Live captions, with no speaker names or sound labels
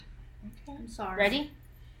Okay. I'm sorry. Ready?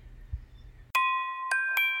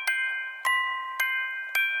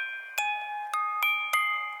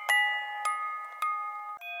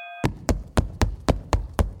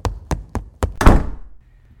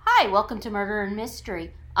 Hi, welcome to Murder and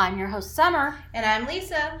Mystery. I'm your host, Summer. And I'm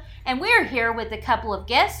Lisa. And we're here with a couple of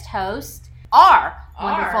guest hosts, our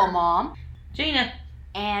wonderful mom, Gina,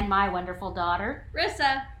 and my wonderful daughter,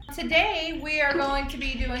 Clarissa. Today we are going to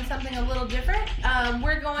be doing something a little different.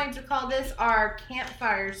 We're going to call this our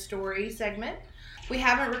Campfire story segment. We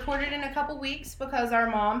haven't recorded in a couple weeks because our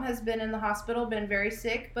mom has been in the hospital, been very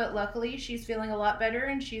sick, but luckily she's feeling a lot better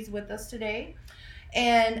and she's with us today.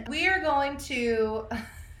 And we are going to...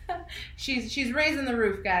 she's raising the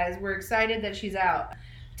roof, guys. We're excited that she's out.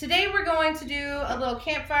 Today we're going to do a little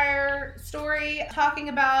campfire story talking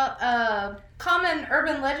about a common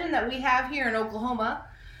urban legend that we have here in Oklahoma.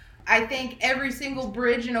 I think every single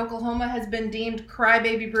bridge in Oklahoma has been deemed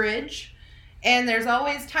Crybaby Bridge. And there's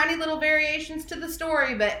always tiny little variations to the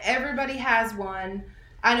story, but everybody has one.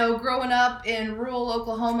 I know growing up in rural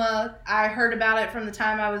Oklahoma, I heard about it from the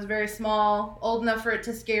time I was very small, old enough for it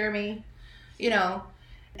to scare me,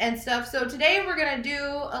 and stuff. So today we're going to do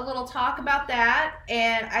a little talk about that,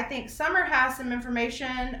 and I think Summer has some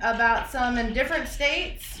information about some in different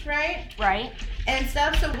states, right? Right. And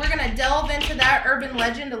stuff, so we're going to delve into that urban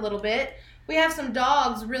legend a little bit. We have some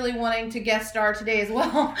dogs really wanting to guest star today as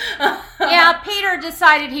well. Yeah, Peter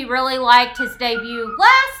decided he really liked his debut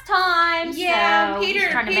last time. Yeah, so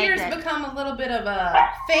Peter's become a little bit of a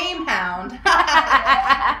fame hound.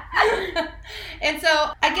 And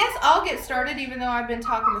so I guess I'll get started even though I've been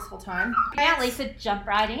talking this whole time. Yeah, Lisa, jump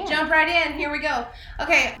right in. Jump right in. Here we go.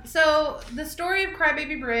 Okay, so the story of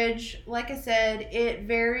Crybaby Bridge, like I said, it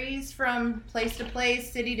varies from place to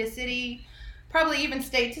place, city to city, probably even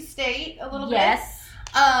state to state a little bit. Yes.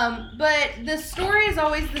 But the story is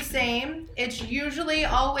always the same. It's usually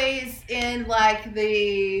always in like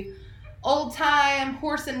the old time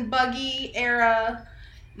horse and buggy era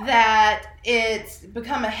that it's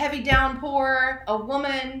become a heavy downpour. A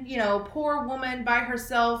woman, poor woman by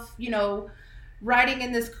herself, riding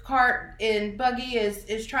in this cart and buggy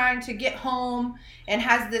is trying to get home and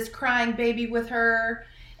has this crying baby with her.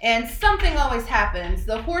 And something always happens.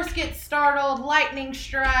 The horse gets startled, lightning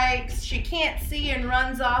strikes, she can't see and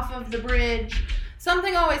runs off of the bridge.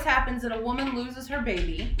 Something always happens and a woman loses her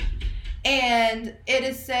baby. And it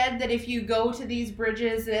is said that if you go to these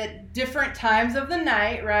bridges at different times of the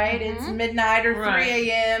night, right? Mm-hmm. It's midnight or 3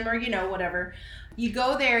 a.m. or, whatever. You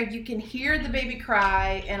go there, you can hear the baby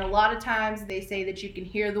cry, and a lot of times they say that you can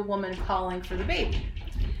hear the woman calling for the baby.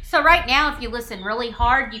 So right now, if you listen really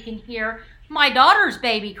hard, you can hear my daughter's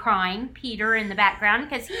baby crying, Peter, in the background,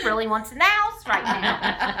 because he really wants in the house right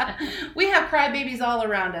now. We have crybabies all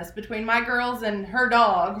around us. Between my girls and her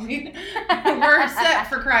dog, we're set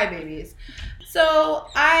for crybabies. So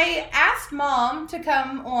I asked Mom to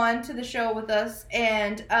come on to the show with us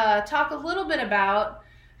and talk a little bit about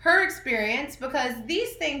her experience, because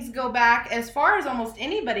these things go back as far as almost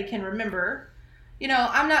anybody can remember.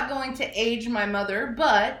 I'm not going to age my mother,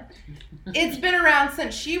 but it's been around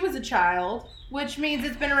since she was a child, which means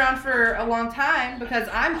it's been around for a long time because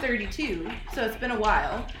I'm 32, so it's been a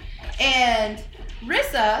while. And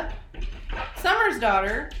Rissa, Summer's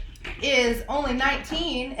daughter, is only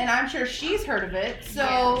 19, and I'm sure she's heard of it.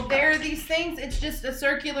 So there are these things, it's just a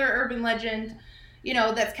circular urban legend,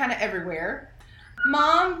 that's kind of everywhere.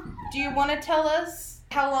 Mom, do you want to tell us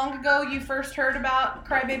how long ago you first heard about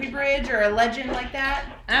Crybaby Bridge or a legend like that?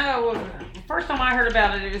 Oh, well, first time I heard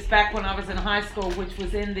about it was back when I was in high school, which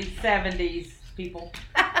was in the 70s, people,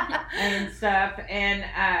 and stuff. And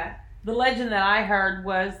the legend that I heard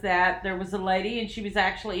was that there was a lady, and she was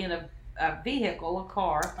actually in a vehicle, a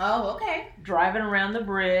car. Oh, okay. Driving around the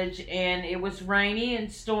bridge, and it was rainy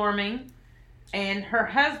and storming. And her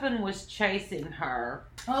husband was chasing her.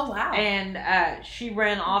 Oh, wow. And she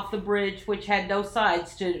ran off the bridge, which had no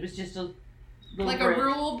sides to it. It was just a little like bridge. A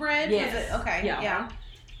rural bridge? Yes. Was it? Okay, yeah.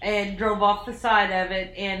 And drove off the side of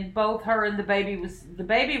it. And both her and the baby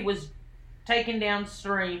was taken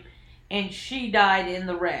downstream. And she died in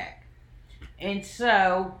the wreck. And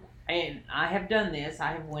so, and I have done this.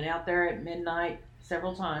 I have went out there at midnight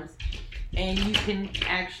several times. And you can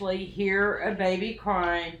actually hear a baby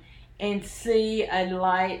crying. And see a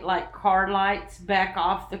light, like car lights, back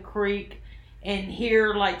off the creek, and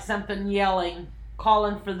hear like something yelling,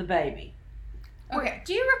 calling for the baby. Okay.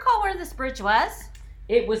 Do you recall where this bridge was?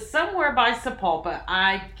 It was somewhere by Sapulpa.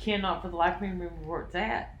 I cannot for the life of me remember where it's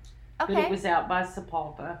at. Okay. But it was out by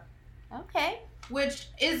Sapulpa. Okay. Which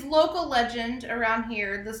is local legend around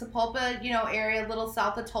here. The Sapulpa, area a little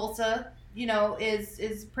south of Tulsa.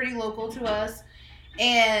 is pretty local to us.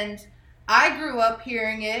 And I grew up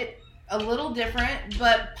hearing it a little different,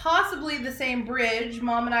 but possibly the same bridge.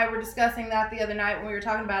 Mom and I were discussing that the other night when we were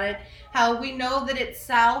talking about it, how we know that it's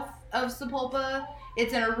south of Sapulpa.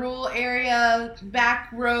 It's in a rural area, back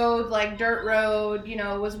road, like dirt road,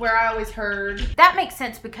 was where I always heard. That makes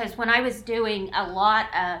sense because when I was doing a lot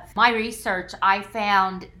of my research, I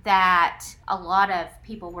found that a lot of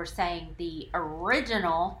people were saying the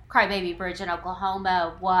original Crybaby Bridge in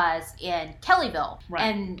Oklahoma was in Kellyville. Right.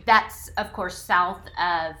 And that's, of course, south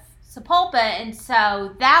of Sapulpa. And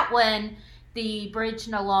so that one, the bridge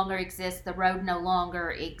no longer exists, the road no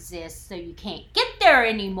longer exists, so you can't get there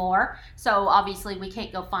anymore. So obviously we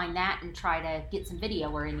can't go find that and try to get some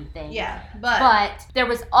video or anything. Yeah, but there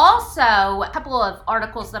was also a couple of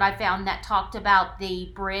articles that I found that talked about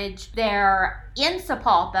the bridge there in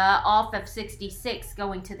Sapulpa off of 66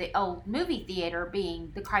 going to the old movie theater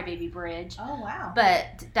being the Crybaby Bridge. Oh, wow.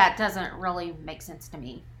 But that doesn't really make sense to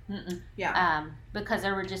me. Yeah. Because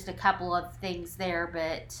there were just a couple of things there,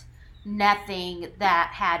 but nothing that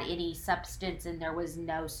had any substance, and there was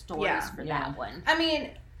no stories for that one. I mean,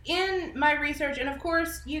 in my research, and of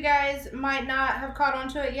course you guys might not have caught on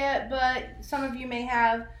to it yet, but some of you may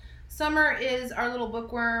have. Summer is our little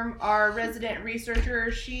bookworm, our resident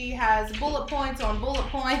researcher. She has bullet points on bullet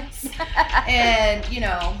points and,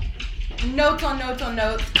 notes on notes on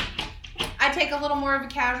notes. I take a little more of a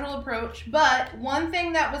casual approach, but one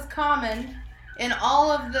thing that was common in all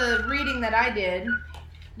of the reading that I did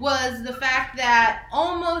was the fact that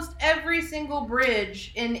almost every single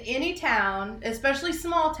bridge in any town, especially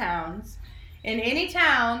small towns, in any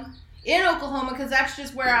town in Oklahoma, because that's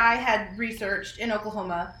just where I had researched in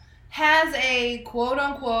Oklahoma, has a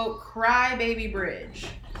quote-unquote Crybaby Bridge.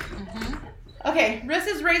 Mm-hmm. Okay,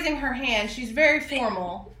 Rissa's raising her hand. She's very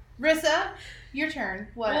formal. Rissa, your turn.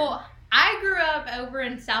 What? Well, I grew up over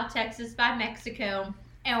in South Texas by Mexico,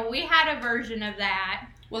 and we had a version of that.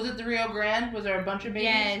 Was it the Rio Grande? Was there a bunch of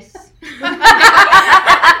babies? Yes.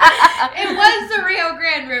 It was the Rio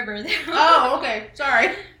Grande River. Oh, okay.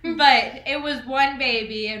 Sorry. But it was one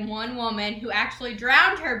baby and one woman who actually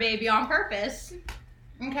drowned her baby on purpose.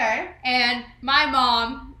 Okay. And my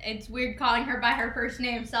mom, it's weird calling her by her first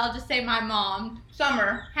name, so I'll just say my mom,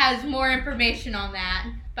 Summer, has more information on that.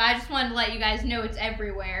 But I just wanted to let you guys know it's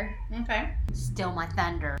everywhere. Okay. Still my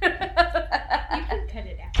thunder. You can cut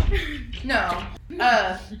it out. No.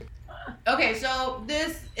 Okay, so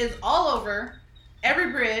this is all over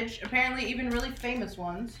every bridge, apparently even really famous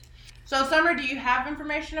ones. So, Summer, do you have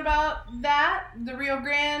information about that? The Rio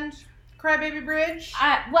Grande Crybaby Bridge?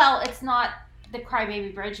 Well, it's not the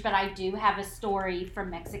Crybaby Bridge, but I do have a story from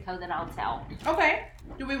Mexico that I'll tell. Okay.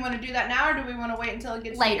 Do we want to do that now, or do we want to wait until it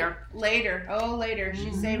gets Later? Later. Oh, later.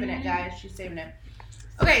 She's saving it, guys. She's saving it.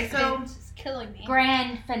 Okay, so It's killing me.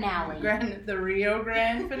 Grand finale. the Rio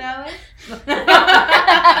Grande finale.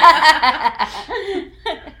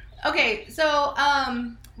 Okay, so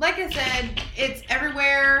like I said, it's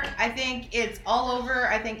everywhere. I think it's all over.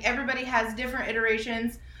 I think everybody has different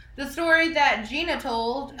iterations. The story that Gina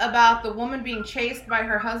told about the woman being chased by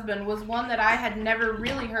her husband was one that I had never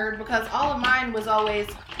really heard, because all of mine was always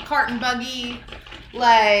cart and buggy,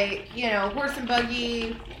 like, horse and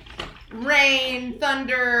buggy, rain,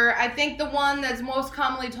 thunder. I think the one that's most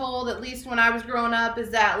commonly told, at least when I was growing up, is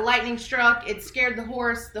that lightning struck, it scared the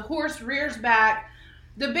horse rears back,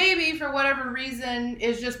 the baby, for whatever reason,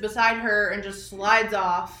 is just beside her and just slides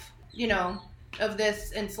off, of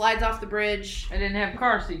this, and slides off the bridge. They didn't have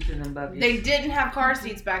car seats in them buggies. They didn't have car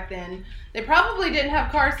seats back then. They probably didn't have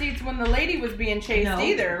car seats when the lady was being chased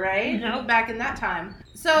either, right? No. Back in that time.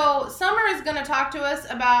 So Summer is going to talk to us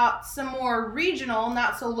about some more regional,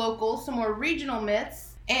 not so local, some more regional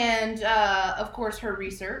myths, and of course her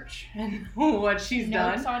research and what she's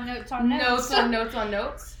done. Notes on notes on notes. Notes on notes on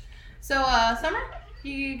notes. So Summer,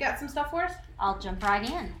 you got some stuff for us? I'll jump right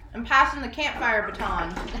in. I'm passing the campfire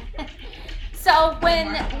baton. So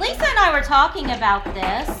when Lisa and I were talking about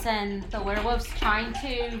this and the werewolves trying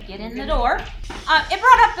to get in the door, it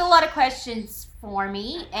brought up a lot of questions for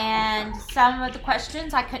me, and some of the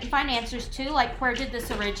questions I couldn't find answers to, like where did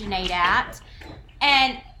this originate at?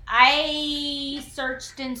 And I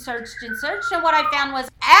searched and searched and searched, and what I found was,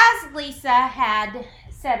 as Lisa had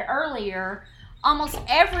said earlier, almost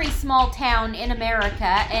every small town in America,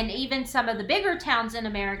 and even some of the bigger towns in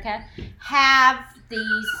America, have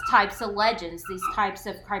these types of legends, these types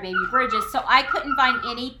of Crybaby Bridges. So I couldn't find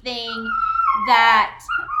anything that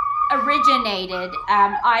originated.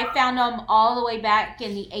 I found them all the way back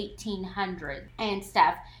in the 1800s and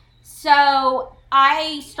stuff. So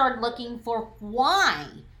I started looking for why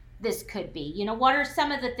this could be? You know, what are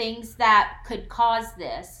some of the things that could cause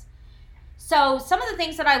this? So some of the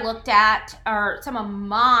things that I looked at, or some of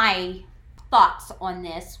my thoughts on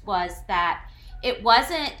this, was that it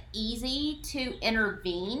wasn't easy to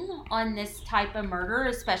intervene on this type of murder,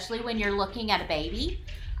 especially when you're looking at a baby.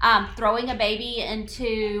 Throwing a baby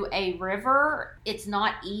into a river, it's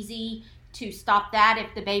not easy to stop that.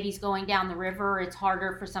 If the baby's going down the river, it's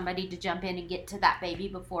harder for somebody to jump in and get to that baby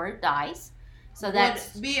before it dies. So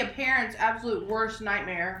that's would be a parent's absolute worst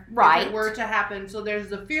nightmare, right, if it were to happen. So there's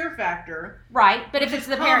the fear factor, right? But if it's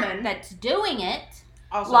the common, parent that's doing it,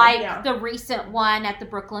 also, like the recent one at the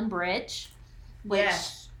Brooklyn Bridge, which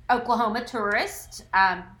Oklahoma tourists,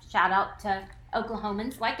 shout out to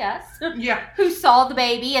Oklahomans like us, who saw the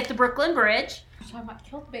baby at the Brooklyn Bridge. I might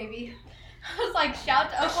kill the baby. I was like, shout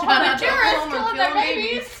to Oklahoma tourists killing their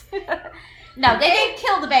babies. No, they didn't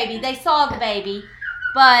kill the baby. They saw the baby.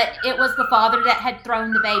 But it was the father that had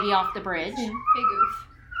thrown the baby off the bridge. Big oof.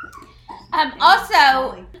 Also,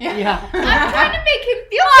 I'm trying to make him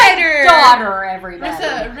feel better. Daughter, everybody.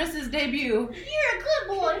 Rissa's debut. You're a good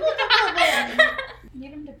boy. Look at boy.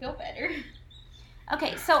 Need him to feel better.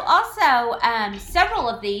 Okay, so also several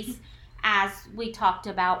of these, as we talked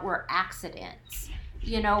about, were accidents.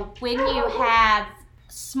 You know, when you have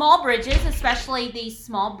small bridges, especially these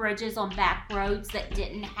small bridges on back roads that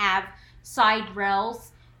didn't have side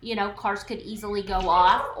rails, you know, cars could easily go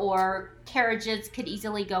off or carriages could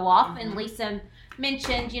easily go off. And Lisa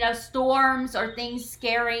mentioned, you know, storms or things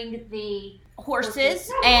scaring the horses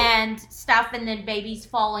and stuff, and then babies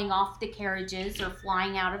falling off the carriages or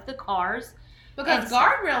flying out of the cars. Because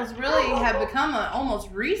guardrails really have become an almost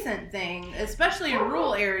recent thing, especially in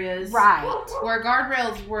rural areas. Right. Where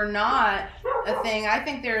guardrails were not a thing. I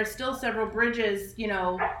think there are still several bridges, you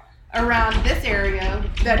know, around this area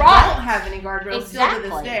that don't have any guardrails still to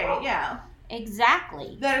this day. Yeah.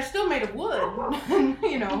 Exactly. That are still made of wood.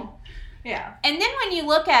 You know. Yeah. And then when you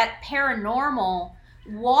look at paranormal,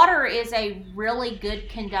 water is a really good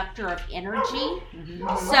conductor of energy.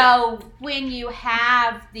 So when you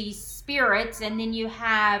have these spirits and then you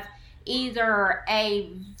have either a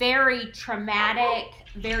very traumatic,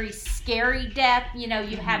 very scary death, you know,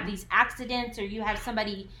 you have these accidents, or you have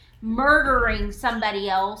somebody murdering somebody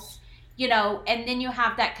else, you know, and then you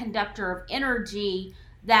have that conductor of energy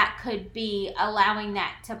that could be allowing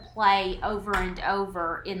that to play over and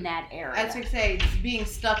over in that area. As I say, being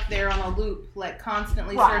stuck there on a loop, like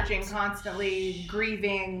constantly searching, constantly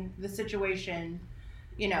grieving the situation,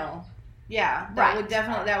 you know. Yeah, that would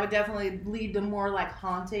definitely lead to more like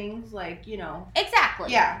hauntings, like, you know.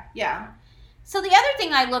 Exactly. Yeah. So the other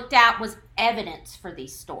thing I looked at was evidence for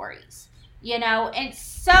these stories. You know, and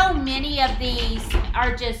so many of these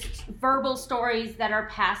are just verbal stories that are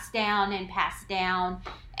passed down,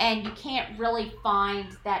 and you can't really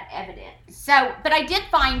find that evidence. So, but I did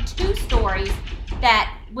find 2 stories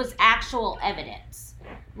that was actual evidence.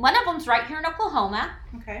 One of them's right here in Oklahoma.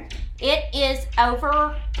 Okay. It is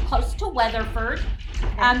over close to Weatherford.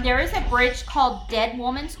 Okay. There is a bridge called Dead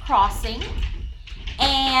Woman's Crossing.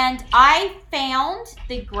 And I found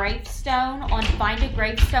the gravestone on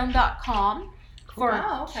findagravestone.com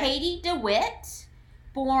for Katie DeWitt,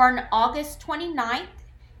 born August 29th,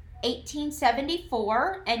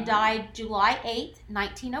 1874, and died July 8th,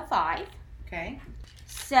 1905. Okay.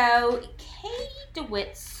 So, Katie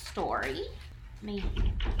DeWitt's story.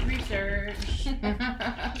 Research.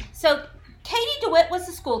 So, Katie DeWitt was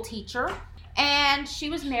a school teacher, and she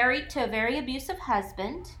was married to a very abusive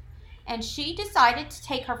husband. And she decided to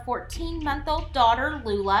take her 14-month-old daughter,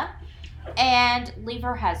 Lula, and leave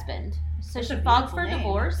her husband. So she filed for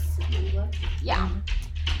divorce. Lula. Yeah.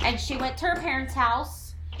 And she went to her parents'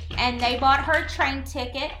 house, and they bought her a train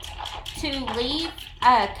ticket to leave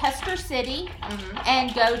Custer City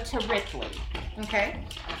and go to Ripley. Okay.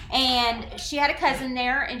 And she had a cousin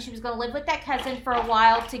there, and she was going to live with that cousin for a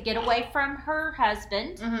while to get away from her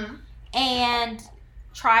husband. And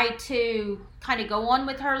try to kind of go on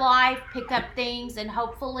with her life, pick up things, and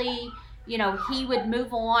hopefully, you know, he would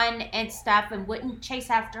move on and stuff and wouldn't chase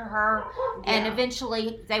after her. And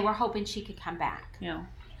eventually they were hoping she could come back. Yeah.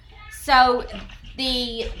 So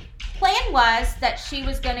the plan was that she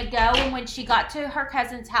was going to go, and when she got to her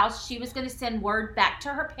cousin's house, she was going to send word back to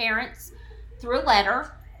her parents through a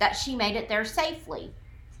letter that she made it there safely.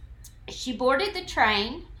 She boarded the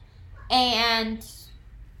train, and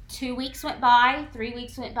 2 weeks went by, 3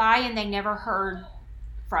 weeks went by, and they never heard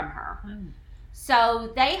from her.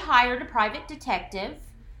 So they hired a private detective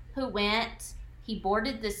who went. He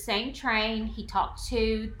boarded the same train. He talked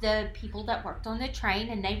to the people that worked on the train,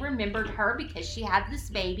 and they remembered her because she had this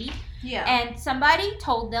baby. Yeah. And somebody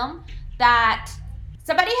told them that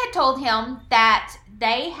Somebody had told him that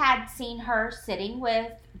they had seen her sitting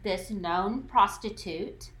with this known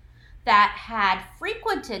prostitute that had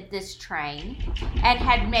frequented this train and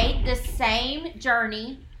had made the same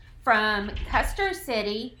journey from Custer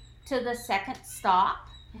City to the second stop,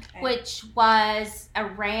 which was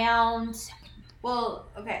around... Well,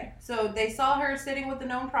 okay, so they saw her sitting with the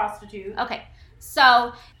known prostitute. Okay,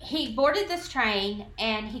 so he boarded this train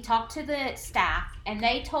and he talked to the staff, and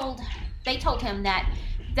they told him that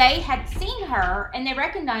they had seen her and they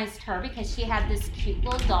recognized her because she had this cute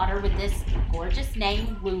little daughter with this gorgeous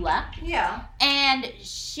name, Lula. Yeah. And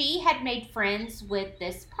she had made friends with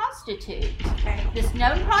this prostitute, Okay. this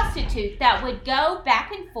known prostitute that would go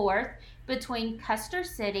back and forth between Custer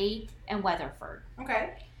City and Weatherford.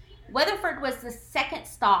 Okay. Weatherford was the second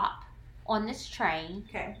stop on this train,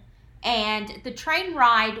 Okay. and the train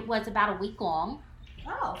ride was about a week long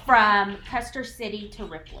Oh. from Custer City to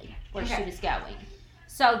Ripley, where she Okay. was going.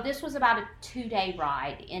 So this was about a 2-day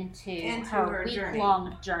ride into her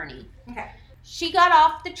week-long journey. Okay. She got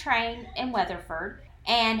off the train in Weatherford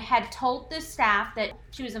and had told the staff that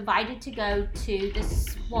she was invited to go to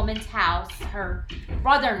this woman's house, her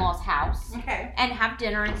brother-in-law's house, Okay. and have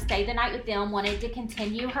dinner and stay the night with them, wanted to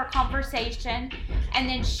continue her conversation, and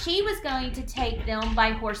then she was going to take them by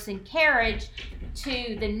horse and carriage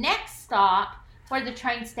to the next stop where the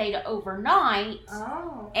train stayed overnight,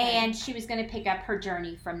 Oh. Okay. and she was going to pick up her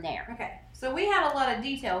journey from there. Okay. So we had a lot of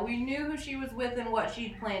detail. We knew who she was with and what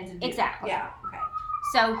she'd planned to do. Exactly. Yeah. Okay.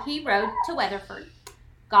 So he rode to Weatherford,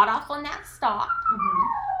 got off on that stop,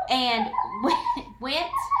 Mm-hmm. and went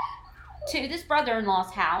to this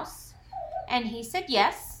brother-in-law's house, and he said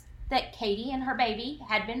yes, that Katie and her baby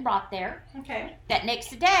had been brought there. Okay. That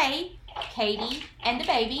next day, Katie and the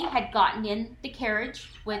baby had gotten in the carriage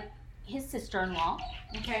with his sister-in-law,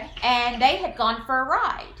 Okay. and they had gone for a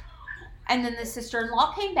ride. And then the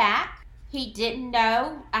sister-in-law came back. He didn't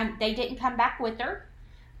know, they didn't come back with her,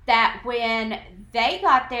 that when they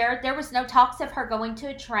got there, there was no talks of her going to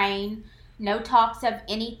a train, no talks of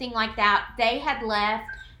anything like that. They had left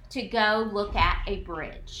to go look at a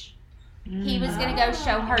bridge. He was going to go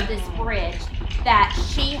show her this bridge that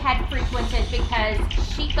she had frequented because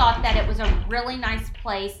she thought that it was a really nice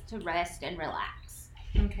place to rest and relax.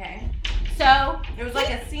 Okay. So, It was like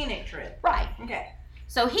a scenic trip. right. Okay.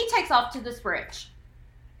 So he takes off to this bridge.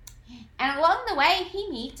 And along the way, he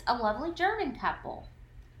meets a lovely German couple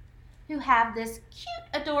who have this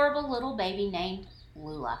cute, adorable little baby named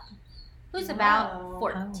Lula, who's about Wow.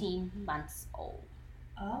 14 months old.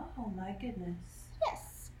 Oh my goodness.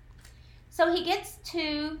 Yes. So he gets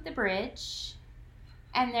to the bridge,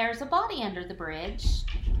 and there's a body under the bridge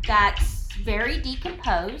that's very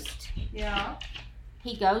decomposed. Yeah.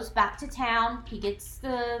 He goes back to town. He gets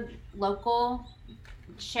the local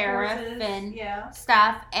sheriff Horses, and yeah.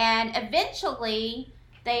 stuff, and eventually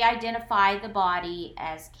they identify the body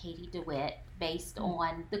as Katie DeWitt based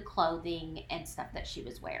on the clothing and stuff that she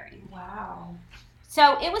was wearing. Wow.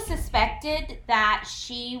 So it was suspected that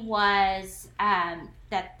she was,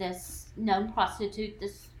 that this known prostitute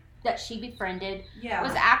that she befriended Yeah.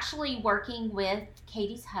 was actually working with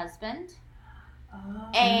Katie's husband, Oh.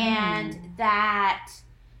 and that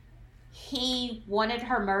he wanted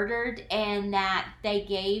her murdered, and that they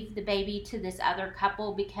gave the baby to this other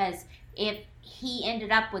couple because if he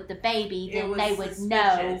ended up with the baby, It then was they would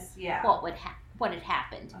know suspicious, yeah. what had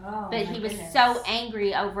happened. Oh, But my he was goodness. so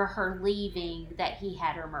angry over her leaving that he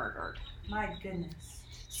had her murdered. My goodness.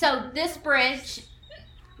 So this bridge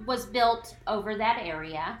was built over that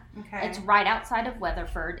area. Okay. It's right outside of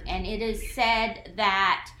Weatherford, and it is said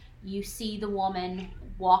that you see the woman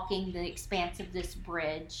walking the expanse of this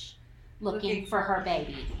bridge looking for her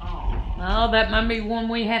baby. Oh. Oh, that might be one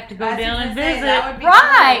we have to go I was down gonna and say, visit. that would be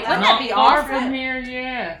Right, cool. wouldn't that would be Far awesome? from here,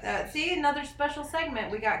 yes. See, another special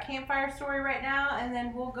segment. We got Campfire Story right now, and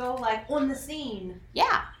then we'll go like on the scene.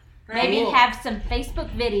 Yeah. Right? Maybe Cool. have some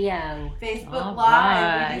Facebook video. Facebook All Live.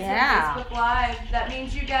 right. We do Yeah. some Facebook Live. That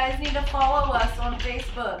means you guys need to follow us on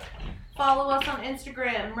Facebook. Follow us on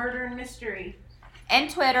Instagram, Murder and Mystery. And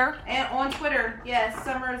Twitter. And on Twitter. Yes,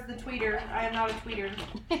 Summer is the tweeter. I am not a tweeter.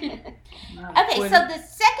 Okay, so the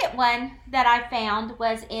second one that I found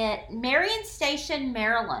was at Marion Station,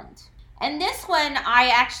 Maryland. And this one, I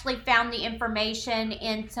actually found the information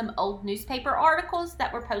in some old newspaper articles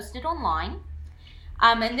that were posted online.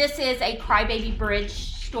 And this is a Crybaby Bridge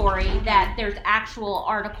story that there's actual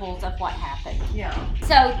articles of what happened. Yeah.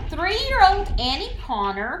 So 3-year-old Annie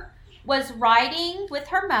Connor was riding with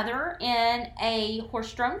her mother in a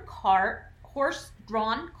horse-drawn cart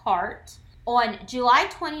on July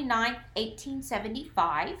 29th,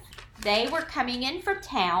 1875. They were coming in from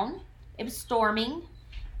town. It was storming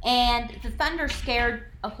and the thunder scared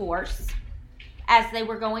a horse. As they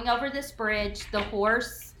were going over this bridge, the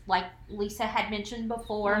horse, like Lisa had mentioned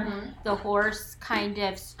before, the horse kind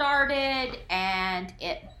of started and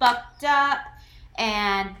it bucked up,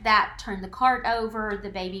 and that turned the cart over. The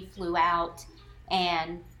baby flew out,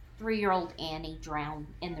 and 3-year-old Annie drowned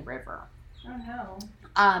in the river. Oh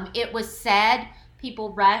no. It was said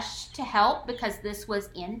people rushed to help because this was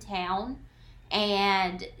in town,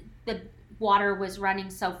 and the water was running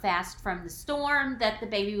so fast from the storm that the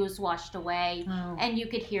baby was washed away, and you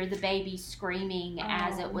could hear the baby screaming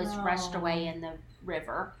as it was rushed away in the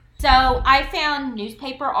river. So I found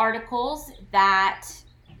newspaper articles that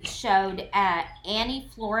showed Annie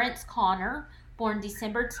Florence Connor, born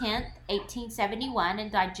December 10th, 1871,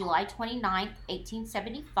 and died July 29th,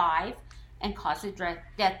 1875, and cause of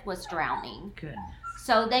death was drowning. Goodness.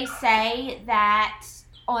 So they say that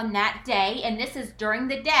on that day, and this is during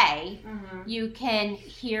the day, you can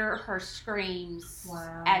hear her screams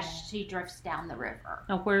as she drifts down the river.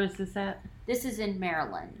 Now, where is this at? This is in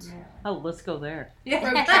Maryland. Yeah. Oh, let's go there.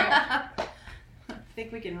 I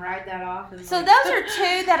think we can ride that off. And So those are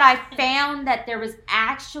two that I found that there was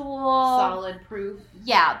actual solid proof.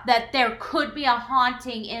 Yeah, that there could be a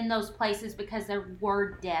haunting in those places because there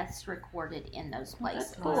were deaths recorded in those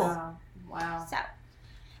places. That's cool. Wow. So,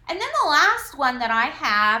 and then the last one that I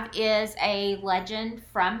have is a legend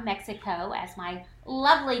from Mexico, as my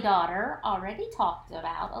lovely daughter already talked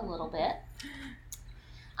about a little bit.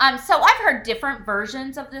 So I've heard different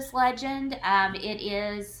versions of this legend. It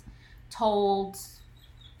is told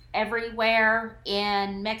everywhere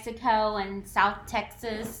in Mexico and South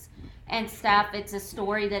Texas and stuff. It's a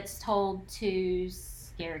story that's told to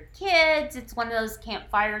scared kids. It's one of those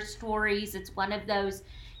campfire stories. It's one of those,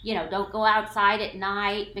 don't go outside at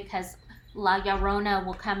night because La Llorona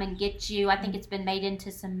will come and get you. I think it's been made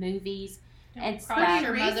into some movies and stuff. Cross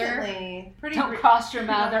your mother. Don't cross your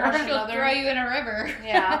mother. Don't cross your She'll mother. throw you in a river.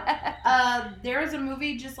 Yeah. There was a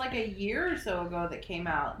movie just like a year or so ago that came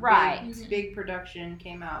out. Right. Big production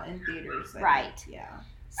came out in theaters. Right. Yeah.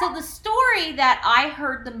 So the story that I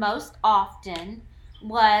heard the most often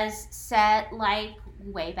was set like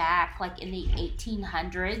way back, like in the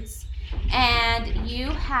 1800s. And you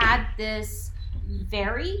had this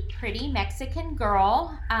very pretty Mexican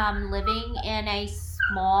girl living in a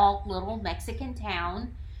small little Mexican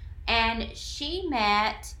town. And she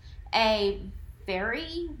met a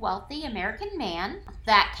very wealthy American man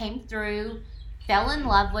that came through, fell in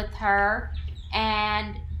love with her,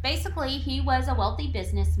 and basically he was a wealthy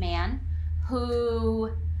businessman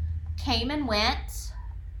who came and went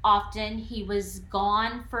often. He was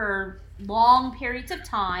gone for long periods of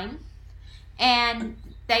time, and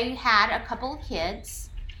they had a couple of kids.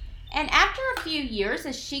 And after a few years,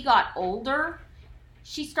 as she got older,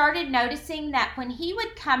 she started noticing that when he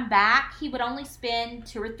would come back, he would only spend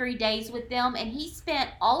 2 or 3 days with them, and he spent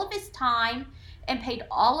all of his time and paid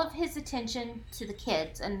all of his attention to the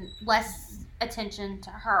kids and less attention to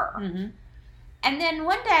her. Mm-hmm. And then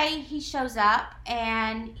one day he shows up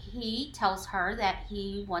and he tells her that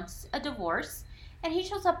he wants a divorce, and he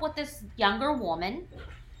shows up with this younger woman.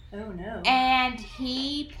 Oh no. And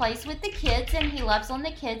he plays with the kids and he loves on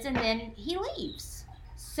the kids, and then he leaves.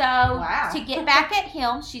 So to get back at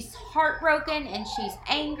him, she's heartbroken and she's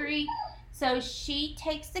angry. So she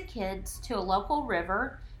takes the kids to a local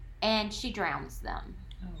river and she drowns them.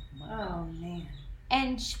 Oh man.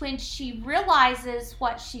 And when she realizes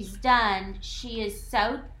what she's done, she is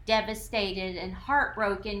so devastated and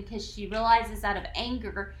heartbroken because she realizes out of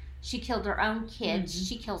anger she killed her own kids. Mm-hmm.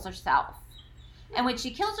 She kills herself. And when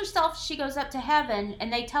she kills herself, she goes up to heaven,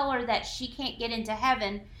 and they tell her that she can't get into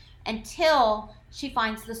heaven until she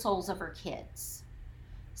finds the souls of her kids.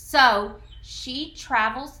 So she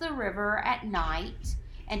travels the river at night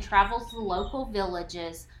and travels the local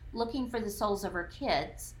villages looking for the souls of her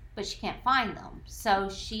kids, but she can't find them. So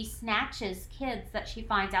she snatches kids that she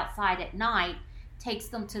finds outside at night, takes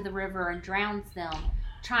them to the river and drowns them,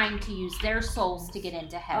 trying to use their souls to get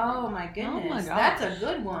into heaven. Oh my goodness. Oh my That's a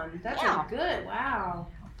good one. That's Yeah. a good. Wow.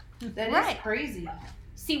 That is Right. crazy.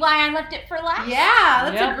 See why I left it for last? Yeah,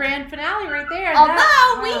 that's Yep. a grand finale right there.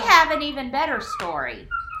 Although we have an even better story.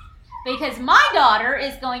 Because my daughter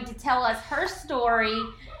is going to tell us her story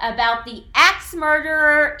about the axe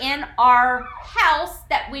murderer in our house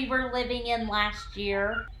that we were living in last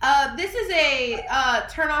year. This is a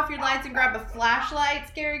turn off your lights and grab a flashlight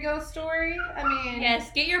scary ghost story. I mean,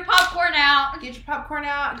 Yes, get your popcorn out. get your popcorn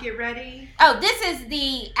out, get ready. Oh, this is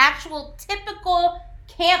the actual typical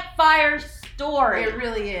campfire story. It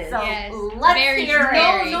really is. So Yes, let's very hear it.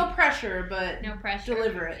 No, scary. no pressure, but No pressure.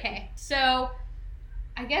 deliver it. Okay, so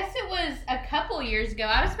I guess it was a couple years ago.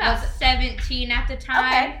 I was about 17 at the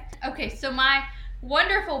time. Okay, so my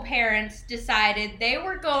wonderful parents decided they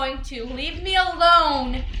were going to leave me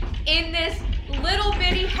alone in this little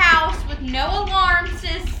bitty house with no alarm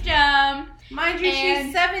system. Mind you,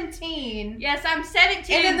 she's 17. Yes, I'm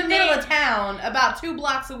 17. And in the middle of town, about 2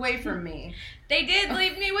 blocks away from me. They did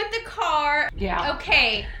leave me with the car. Yeah.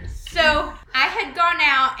 Okay, so I had gone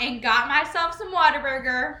out and got myself some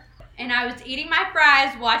Whataburger, and I was eating my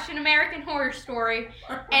fries, watching American Horror Story,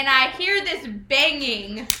 and I hear this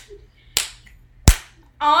banging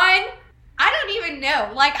on, I don't even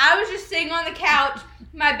know. Like, I was just sitting on the couch.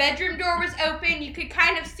 My bedroom door was open. You could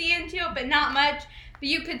kind of see into it, but not much. But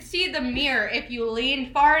you could see the mirror if you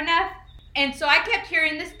leaned far enough. And so I kept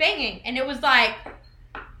hearing this banging, and it was like,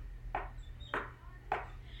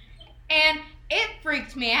 and it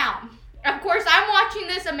freaked me out. Of course, I'm watching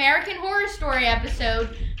this American Horror Story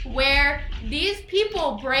episode where these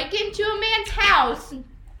people break into a man's house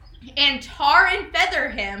and tar and feather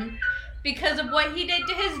him because of what he did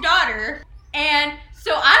to his daughter. And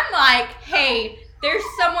so I'm like, hey, there's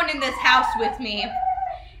someone in this house with me.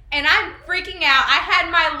 And I'm freaking out. I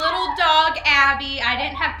had my little dog, Abby. I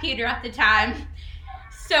didn't have Peter at the time.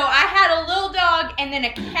 So I had a little dog and then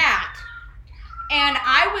a cat. And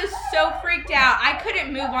I was so freaked out. I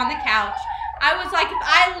couldn't move on the couch. I was like, if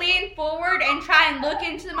I lean forward and try and look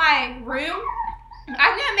into my room,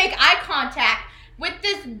 I'm going to make eye contact with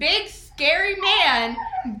this big, scary man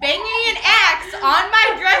banging an axe on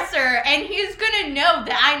my dresser, and he's going to know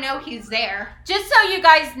that I know he's there. Just so you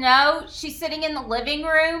guys know, she's sitting in the living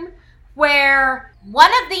room where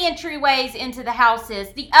one of the entryways into the house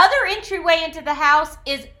is. The other entryway into the house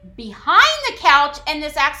is behind the couch, and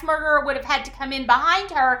this axe murderer would have had to come in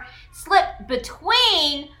behind her, slip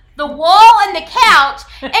between the wall and the couch,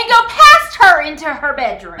 and go past her into her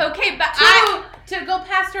bedroom. Okay, but To go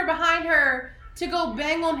past her behind her, to go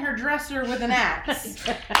bang on her dresser with an axe.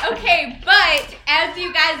 Okay, but as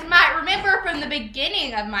you guys might remember from the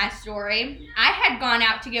beginning of my story, I had gone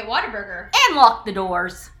out to get Whataburger. And lock the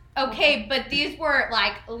doors. Okay, but these were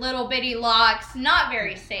like little bitty locks, not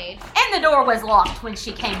very safe. And the door was locked when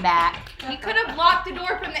she came back. He could have locked the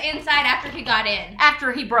door from the inside after he got in.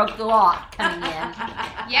 After he broke the lock coming in.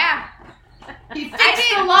 Yeah. He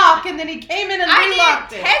fixed the lock and then he came in and relocked I it.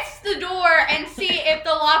 didn't test the door and see if the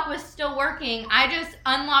lock was still working. I just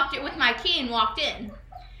unlocked it with my key and walked in.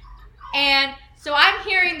 And so I'm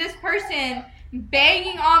hearing this person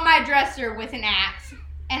banging on my dresser with an axe.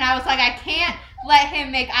 And I was like, I can't let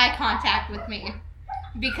him make eye contact with me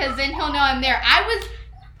because then he'll know I'm there. I was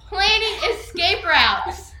planning escape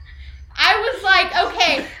routes. I was like,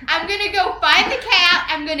 okay, I'm going to go find the cat.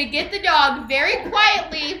 I'm going to get the dog very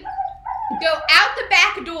quietly, go out the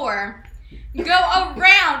back door, go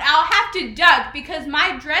around. I'll have to duck because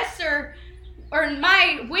my dresser or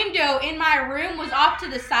my window in my room was off to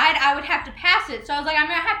the side. I would have to pass it. So I was like, I'm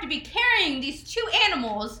going to have to be carrying these 2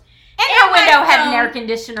 animals. And her window had an air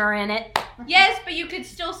conditioner in it. Yes, but you could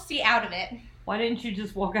still see out of it. Why didn't you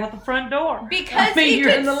just walk out the front door? Because you're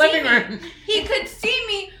in the living room. He could see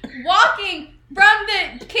me walking from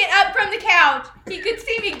the up from the couch. He could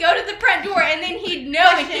see me go to the front door, and then he'd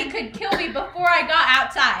know and he could kill me before I got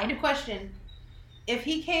outside. Question. If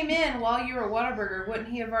he came in while you were at Whataburger, wouldn't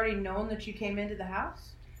he have already known that you came into the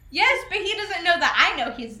house? Yes, but he doesn't know that I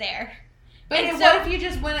know he's there. But And what if you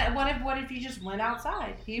just went? What if you just went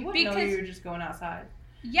outside? He wouldn't know Because- you were just going outside.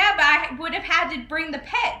 Yeah, but I would have had to bring the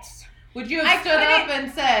pets. Would you I have stood up couldn't-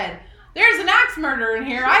 and said, "There's an axe murderer in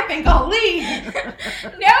here. I think I'll leave."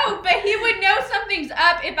 No, but he would know something's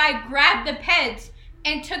up if I grabbed the pets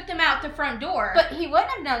and took them out the front door. But he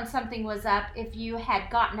wouldn't have known something was up if you had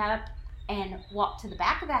gotten up and walked to the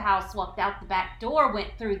back of the house, walked out the back door, went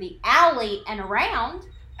through the alley and around.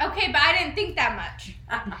 Okay, but I didn't think that much.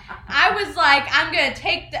 I was like, I'm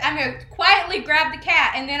gonna quietly grab the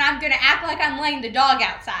cat, and then I'm gonna act like I'm laying the dog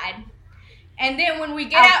outside. And then when we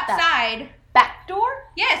get Out the- outside, Back door?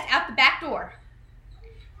 yes, out the back door.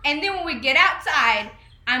 And then when we get outside,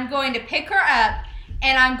 I'm going to pick her up,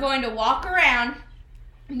 and I'm going to walk around.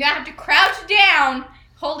 I'm gonna have to crouch down,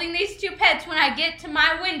 holding these 2 pets when I get to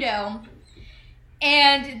my window,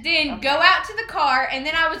 and then go out to the car, and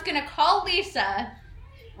then I was gonna call Lisa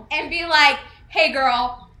and be like, hey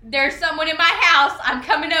girl, there's someone in my house, I'm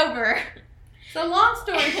coming over. So long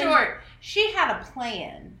story short, she had a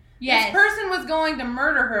plan. Yes. This person was going to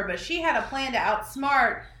murder her, but she had a plan to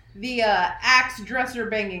outsmart the axe dresser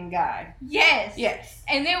banging guy. Yes. Yes.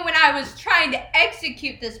 And then when I was trying to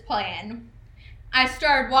execute this plan, I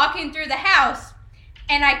started walking through the house,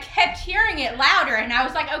 and I kept hearing it louder, and I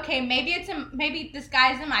was like, okay, maybe this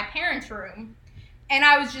guy's in my parents' room. and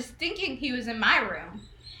I was just thinking he was in my room.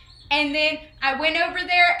 And then I went over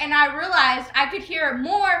there and I realized I could hear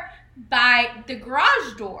more by the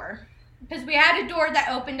garage door. Because we had a door that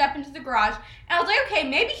opened up into the garage. And I was like, okay,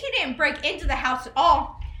 maybe he didn't break into the house at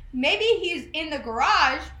all. Maybe he's in the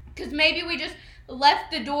garage. Because maybe we just left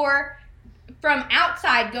the door from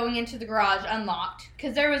outside going into the garage unlocked.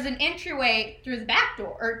 Because there was an entryway through the back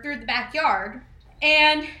door, or through the backyard.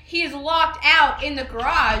 And he's locked out in the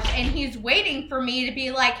garage. And he's waiting for me to be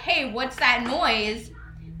like, hey, what's that noise?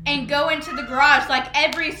 And go into the garage like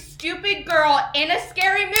every stupid girl in a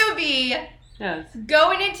scary movie. Yes.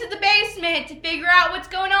 Going into the basement to figure out what's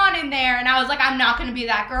going on in there. And I was like, I'm not going to be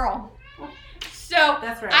that girl. So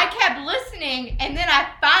That's right. I kept listening, and then I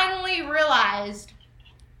finally realized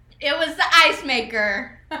it was the ice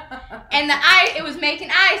maker. And it was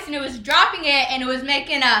making ice, and it was dropping it, and it was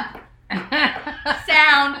making a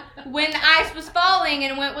sound when the ice was falling,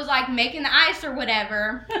 and when it was like making the ice or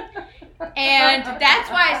whatever. And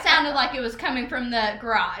that's why it sounded like it was coming from the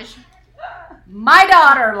garage. My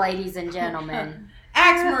daughter, ladies and gentlemen.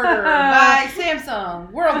 Axe Murder by Samsung,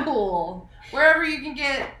 Whirlpool, wherever you can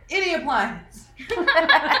get any appliance.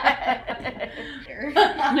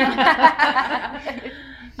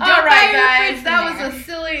 All right, guys,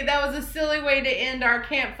 that was a silly way to end our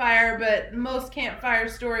campfire, but most campfire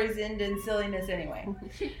stories end in silliness anyway.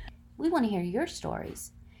 We want to hear your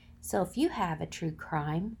stories. So if you have a true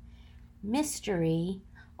crime, mystery,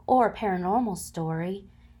 or paranormal story,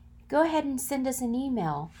 go ahead and send us an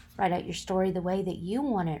email. Write out your story the way that you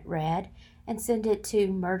want it read and send it to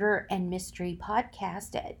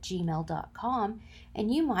murderandmysterypodcast@gmail.com,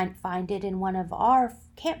 and you might find it in one of our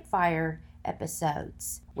campfire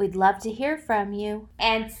episodes. We'd love to hear from you.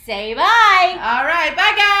 And say bye. All right,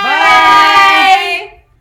 bye, guys. Bye.